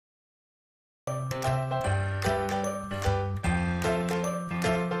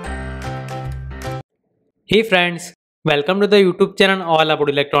Hey friends, welcome to the YouTube channel All About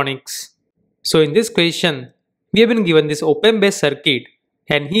Electronics. So in this question, we have been given this op-amp based circuit,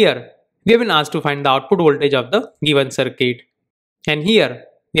 and here we have been asked to find the output voltage of the given circuit. And here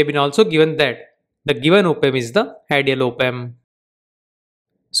we have been also given that the given op-amp is the ideal op-amp.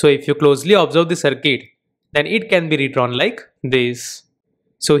 So if you closely observe the circuit, then it can be redrawn like this.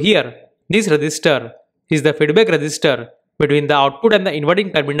 So here this resistor is the feedback resistor between the output and the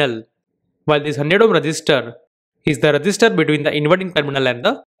inverting terminal, while this 100 ohm resistor is the resistor between the inverting terminal and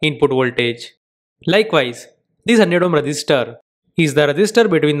the input voltage. Likewise, this 100 ohm resistor is the resistor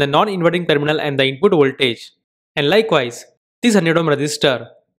between the non-inverting terminal and the input voltage, and likewise, this 100 ohm resistor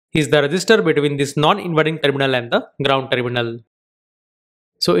is the resistor between this non-inverting terminal and the ground terminal.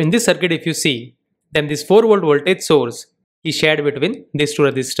 So in this circuit, if you see, then this 4 volt voltage source is shared between these two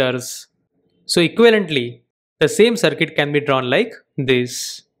resistors. So equivalently, the same circuit can be drawn like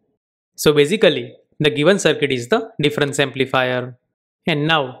this. So basically, the given circuit is the difference amplifier. And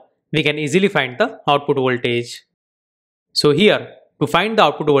now, we can easily find the output voltage. So here, to find the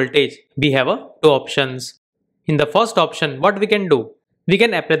output voltage, we have two options. In the first option, what we can do? We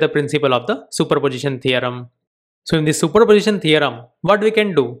can apply the principle of the superposition theorem. So in this superposition theorem, what we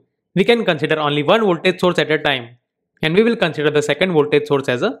can do? We can consider only one voltage source at a time. And we will consider the second voltage source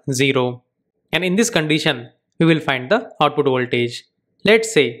as a 0. And in this condition, we will find the output voltage.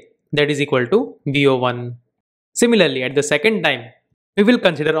 Let's say that is equal to VO1. Similarly, at the second time, we will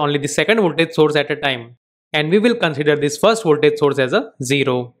consider only the second voltage source at a time, and we will consider this first voltage source as a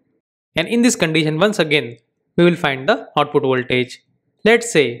 0. And in this condition, once again, we will find the output voltage.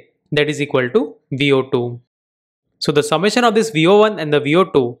 Let's say that is equal to VO2. So the summation of this VO1 and the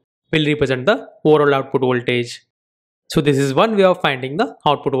VO2 will represent the overall output voltage. So this is one way of finding the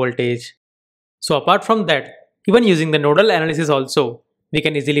output voltage. So apart from that, even using the nodal analysis also, we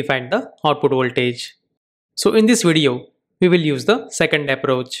can easily find the output voltage. So in this video, we will use the second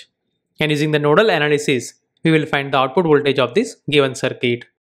approach. And using the nodal analysis, we will find the output voltage of this given circuit.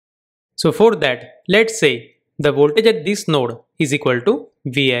 So for that, let's say the voltage at this node is equal to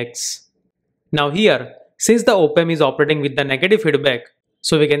Vx. Now here, since the op-amp is operating with the negative feedback,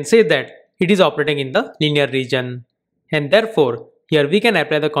 so we can say that it is operating in the linear region. And therefore, here we can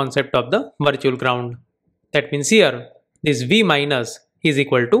apply the concept of the virtual ground. That means here, this V minus is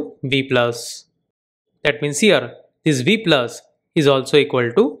equal to V plus. That means here, this V plus is also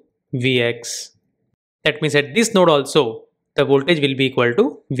equal to Vx. That means at this node also, the voltage will be equal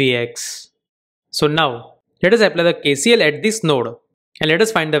to Vx. So now, let us apply the KCL at this node and let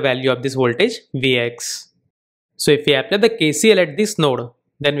us find the value of this voltage Vx. So if we apply the KCL at this node,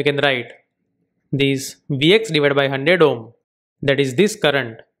 then we can write this Vx divided by 100 ohm, that is this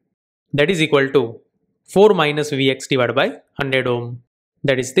current, that is equal to 4 minus Vx divided by 100 ohm.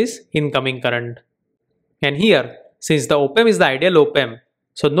 That is this incoming current. And here, since the op-amp is the ideal op-amp,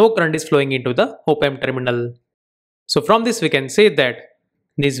 so no current is flowing into the op-amp terminal. So from this we can say that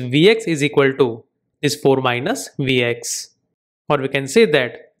this Vx is equal to this 4 minus Vx. Or we can say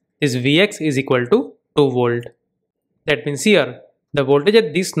that this Vx is equal to 2 volt. That means here, the voltage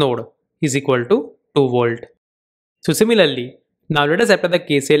at this node is equal to 2 volt. So similarly, now let us apply the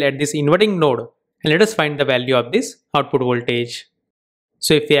KCL at this inverting node and let us find the value of this output voltage.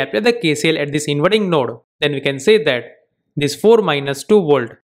 So if we apply the KCL at this inverting node, then we can say that this 4 minus 2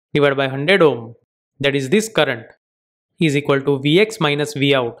 volt divided by 100 ohm, that is this current, is equal to Vx minus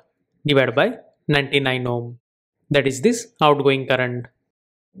Vout divided by 99 ohm. That is this outgoing current.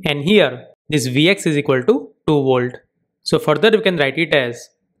 And here, this Vx is equal to 2 volt. So further we can write it as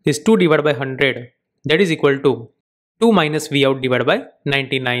this 2 divided by 100, that is equal to 2 minus Vout divided by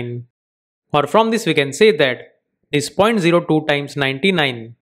 99. Or from this we can say that this 0.02 times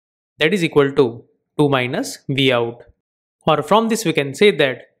 99, that is equal to 2 minus Vout. Or from this we can say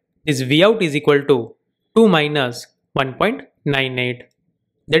that this Vout is equal to 2 minus 1.98,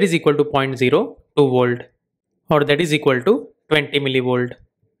 that is equal to 0.02 volt, or that is equal to 20 millivolt.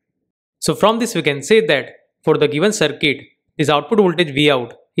 So from this we can say that for the given circuit, this output voltage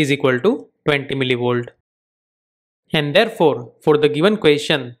Vout is equal to 20 millivolt. And therefore, for the given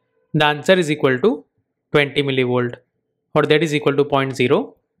question, the answer is equal to 20 millivolt, or that is equal to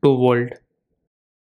 0.02 volt.